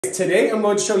Today I'm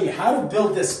going to show you how to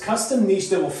build this custom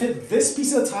niche that will fit this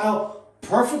piece of tile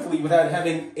perfectly without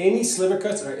having any sliver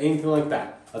cuts or anything like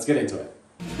that. Let's get into it.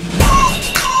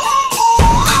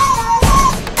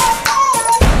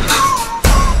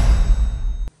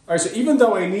 Alright, so even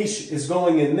though a niche is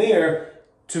going in there,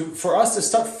 for us to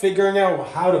start figuring out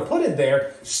how to put it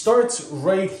there, starts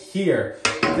right here.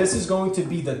 This is going to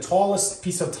be the tallest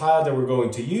piece of tile that we're going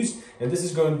to use, and this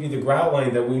is going to be the grout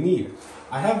line that we need.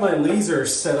 I have my laser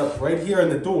set up right here in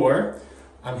the door.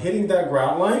 I'm hitting that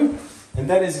grout line, and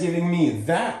that is giving me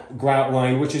that grout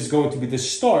line, which is going to be the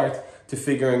start to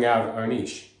figuring out our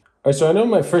niche. All right, so I know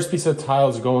my first piece of tile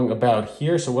is going about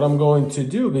here. So what I'm going to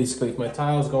do, basically, if my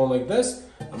tile is going like this,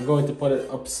 I'm going to put it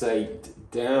upside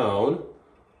down,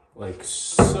 like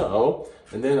so.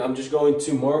 And then I'm just going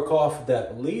to mark off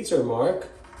that laser mark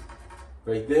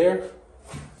right there,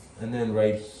 and then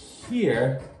right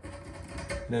here,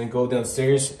 and then go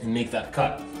downstairs and make that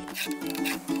cut.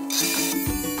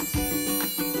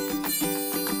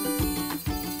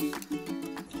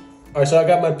 All right, so I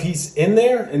got my piece in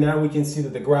there, and now we can see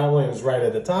that the grout line is right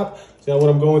at the top. So now what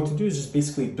I'm going to do is just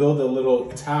basically build a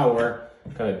little tower,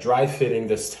 kind of dry fitting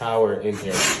this tower in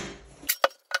here.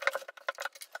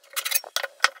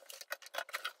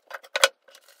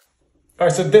 All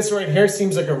right, so this right here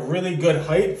seems like a really good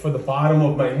height for the bottom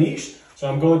of my niche. So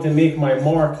I'm going to make my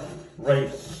mark right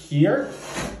here.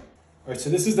 All right, so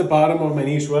this is the bottom of my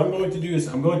niche. What I'm going to do is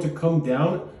I'm going to come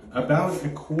down about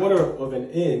 1/4 of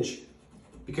an inch,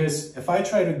 because if I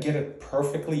try to get it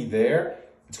perfectly there,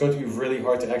 it's going to be really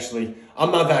hard to actually,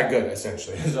 I'm not that good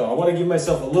essentially. So I want to give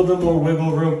myself a little bit more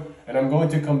wiggle room, and I'm going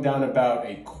to come down about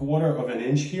 1/4 of an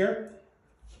inch here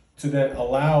to then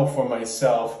allow for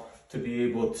myself to be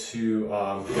able to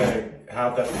kind of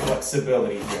have that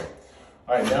flexibility here.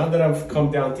 All right, now that I've come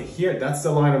down to here, that's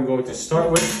the line I'm going to start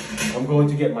with. I'm going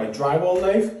to get my drywall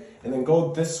knife and then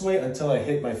go this way until I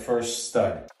hit my first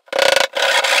stud.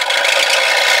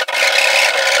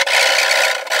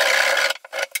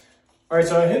 All right,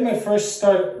 so I hit my first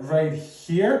stud right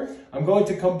here. I'm going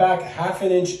to come back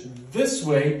 1/2 inch this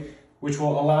way, which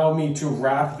will allow me to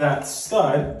wrap that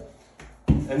stud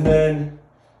and then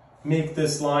make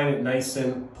this line nice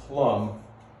and plumb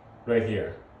right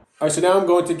here. All right, so now I'm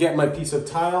going to get my piece of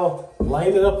tile,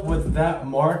 line it up with that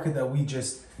mark that we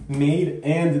just made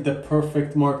and the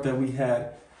perfect mark that we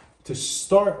had to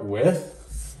start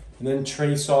with, and then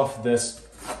trace off this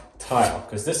tile,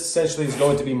 because this essentially is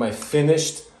going to be my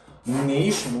finished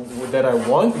niche that I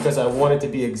want, because I want it to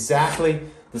be exactly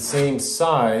the same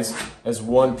size as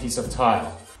one piece of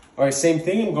tile. All right, same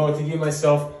thing, I'm going to give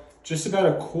myself just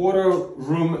about 1/4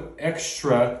 room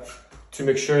extra to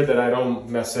make sure that I don't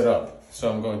mess it up. So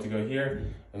I'm going to go here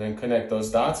and then connect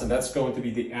those dots, and that's going to be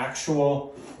the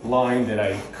actual line that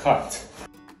I cut.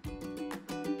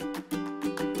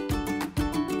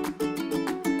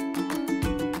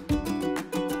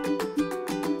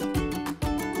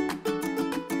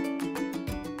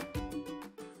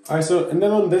 All right, so, and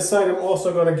then on this side, I'm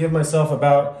also going to give myself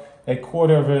about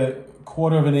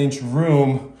 1/4 of an inch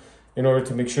room in order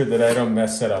to make sure that I don't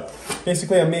mess it up.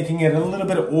 Basically, I'm making it a little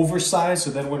bit oversized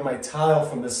so that when my tile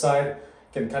from the side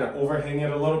can kind of overhang it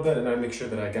a little bit, and I make sure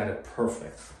that I got it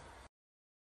perfect.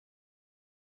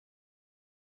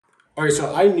 All right,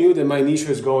 so I knew that my niche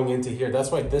was going into here. That's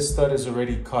why this stud is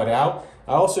already cut out.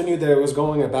 I also knew that it was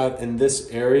going about in this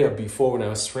area before when I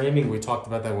was framing. We talked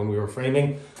about that when we were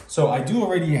framing. So I do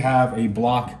already have a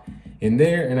block in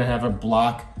there, and I have a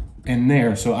block in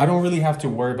there, so I don't really have to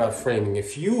worry about framing.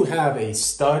 If you have a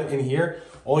stud in here,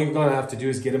 all you're gonna have to do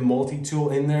is get a multi-tool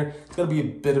in there. It's gonna be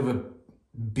a bit of a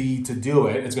bee to do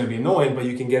it. It's gonna be annoying, but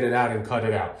you can get it out and cut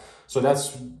it out. So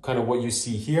that's kind of what you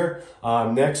see here.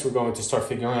 Next, we're going to start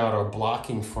figuring out our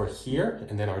blocking for here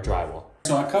and then our drywall.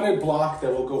 So I cut a block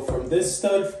that will go from this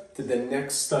stud to the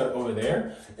next stud over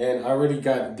there, and I already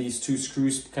got these 2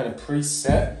 screws kind of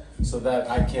preset so that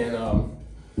I can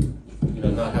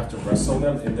not have to wrestle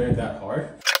them, and they're that hard.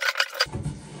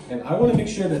 And I want to make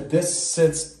sure that this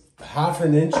sits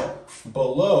 1/2 inch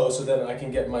below so that I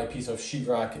can get my piece of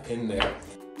sheetrock in there.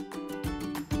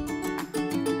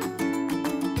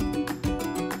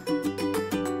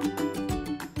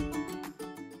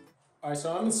 All right, so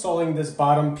I'm installing this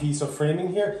bottom piece of framing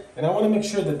here, and I want to make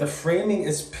sure that the framing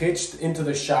is pitched into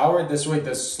the shower. This way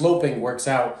the sloping works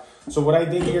out. So what I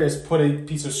did here is put a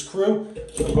piece of screw.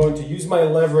 So I'm going to use my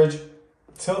leverage,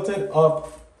 tilt it up,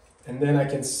 and then I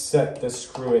can set the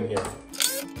screw in here.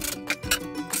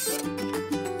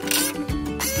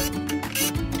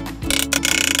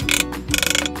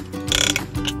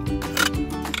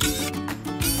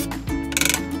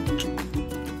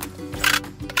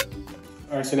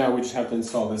 right, so now we just have to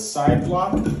install this side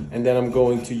block, and then I'm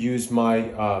going to use my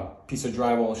piece of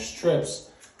drywall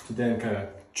strips to then kind of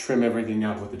trim everything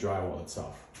out with the drywall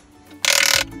itself.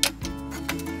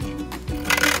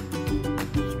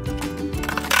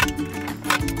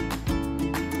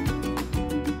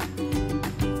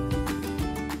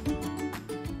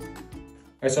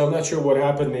 All right, so I'm not sure what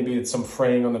happened. Maybe it's some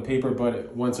fraying on the paper,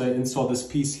 but once I install this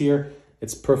piece here,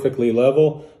 it's perfectly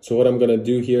level. So what I'm gonna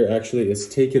do here actually is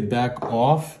take it back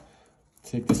off,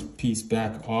 take this piece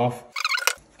back off,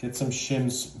 get some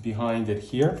shims behind it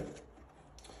here.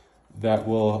 That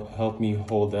will help me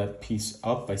hold that piece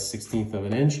up by 1/16 of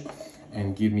an inch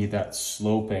and give me that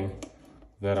sloping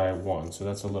that I want. So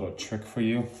that's a little trick for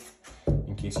you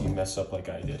in case you mess up like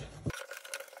I did.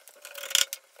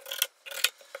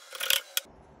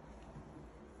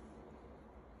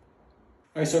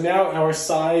 All right, so now our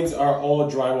sides are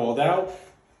all drywalled out.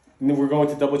 And we're going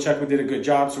to double check we did a good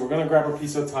job. So we're gonna grab a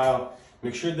piece of tile,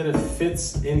 make sure that it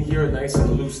fits in here nice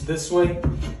and loose this way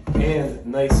and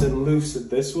nice and loose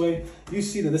this way. You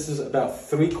see that this is about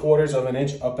 3/4 of an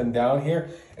inch up and down here.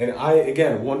 And I,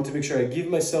 again, wanted to make sure I give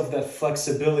myself that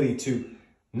flexibility to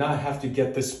not have to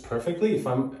get this perfectly. If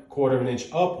I'm 1/4 of an inch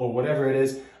up or whatever it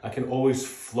is, I can always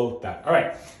float that. All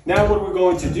right, now what we're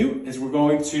going to do is we're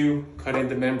going to cut in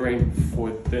the membrane for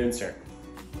the insert.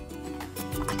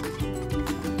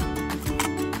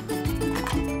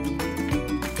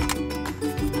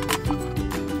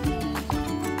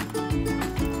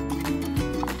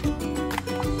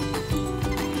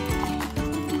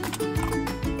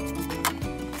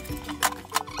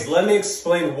 Let me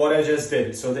explain what I just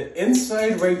did. So the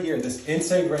inside right here, this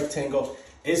inside rectangle,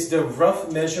 is the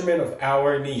rough measurement of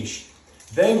our niche.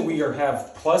 Then we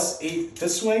have +8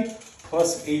 this way,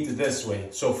 +8 this way.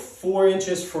 So 4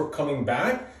 inches for coming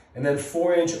back, and then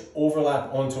 4-inch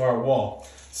overlap onto our wall.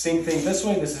 Same thing this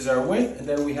way, this is our width, and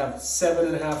then we have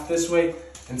 7.5 this way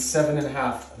and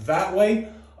 7.5 that way.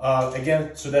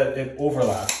 Again, so that it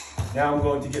overlaps. Now I'm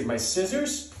going to get my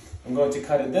scissors. I'm going to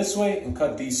cut it this way and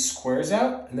cut these squares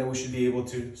out, and then we should be able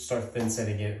to start thin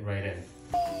setting it right in.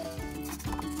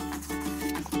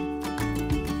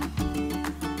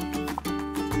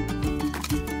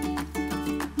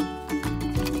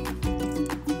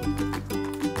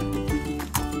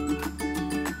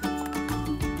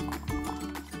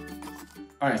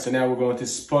 All right, so now we're going to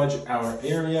spudge our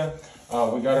area.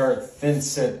 We got our thin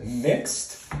set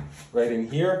mixed right in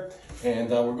here,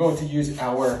 and we're going to use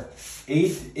our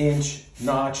 1/8-inch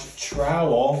notch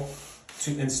trowel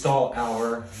to install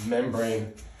our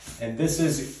membrane. And this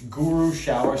is Schluter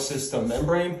Shower System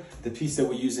membrane. The piece that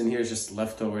we use in here is just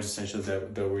leftovers essentially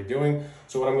that we're doing.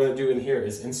 So what I'm going to do in here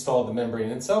is install the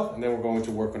membrane itself, and then we're going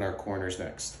to work on our corners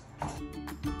next.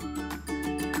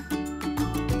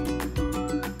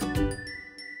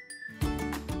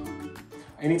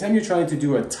 Anytime you're trying to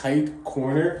do a tight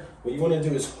corner, what you want to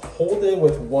do is hold it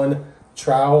with one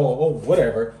trowel or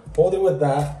whatever, hold it with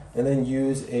that, and then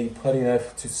use a putty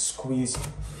knife to squeeze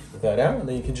that out, and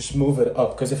then you can just move it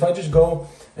up. Because if I just go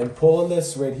and pull on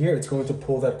this right here, it's going to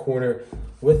pull that corner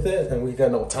with it, and we got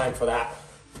no time for that.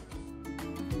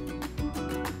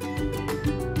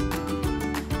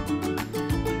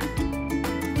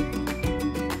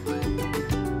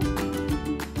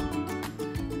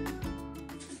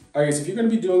 All right, so if you're going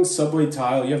to be doing subway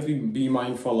tile, you have to be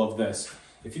mindful of this.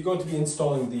 If you're going to be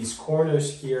installing these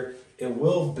corners here, it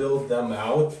will build them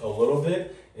out a little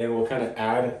bit, and will kind of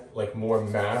add like more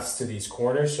mass to these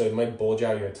corners, so it might bulge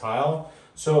out your tile.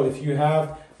 So if you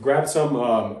have, grab some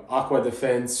Aqua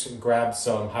Defense, grab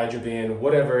some Hydroban,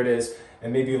 whatever it is,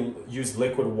 and maybe use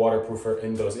liquid waterproofer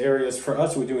in those areas. For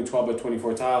us, we're doing 12 by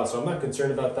 24 tile, so I'm not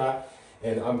concerned about that.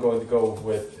 And I'm going to go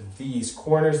with these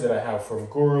corners that I have from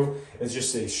Guru. It's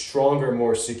just a stronger,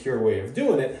 more secure way of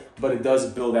doing it, but it does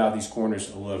build out these corners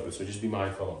a little bit, so just be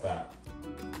mindful of that.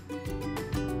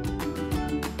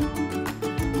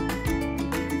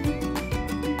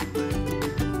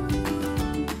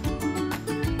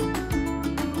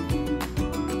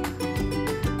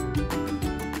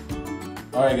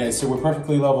 All right, guys, so we're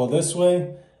perfectly level this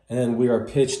way, and then we are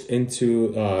pitched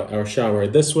into our shower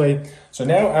this way. So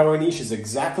now our niche is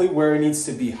exactly where it needs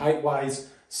to be height-wise,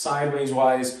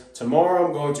 sideways-wise. Tomorrow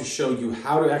I'm going to show you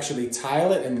how to actually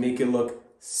tile it and make it look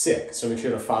sick. So make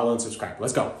sure to follow and subscribe.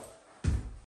 Let's go.